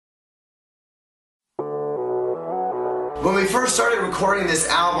When we first started recording this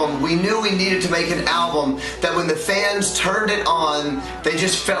album, we knew we needed to make an album that when the fans turned it on, they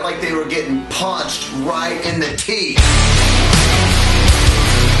just felt like they were getting punched right in the teeth.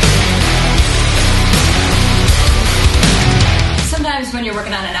 Sometimes when you're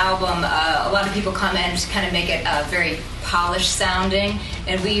working on an album, a lot of people come in to kind of make it very polished sounding,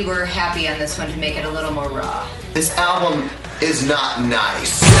 and we were happy on this one to make it a little more raw. This album is not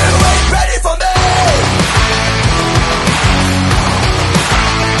nice. You ain't ready for me!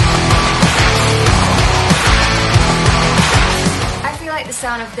 The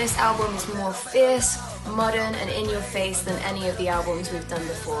sound of this album is more fierce, modern, and in your face than any of the albums we've done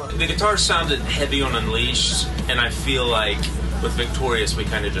before. The guitar sounded heavy on Unleashed, and I feel like with Victorious we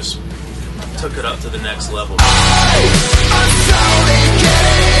kind of just took it up to the next level.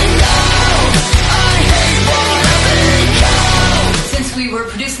 Since we were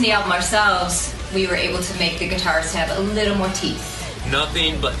producing the album ourselves, we were able to make the guitars have a little more teeth.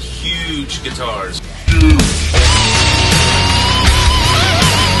 Nothing but huge guitars.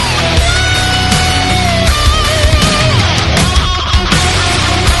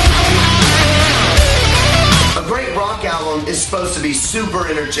 Album is supposed to be super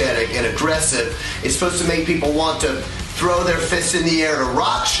energetic and aggressive. It's supposed to make people want to throw their fists in the air to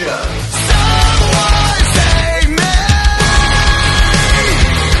rock show.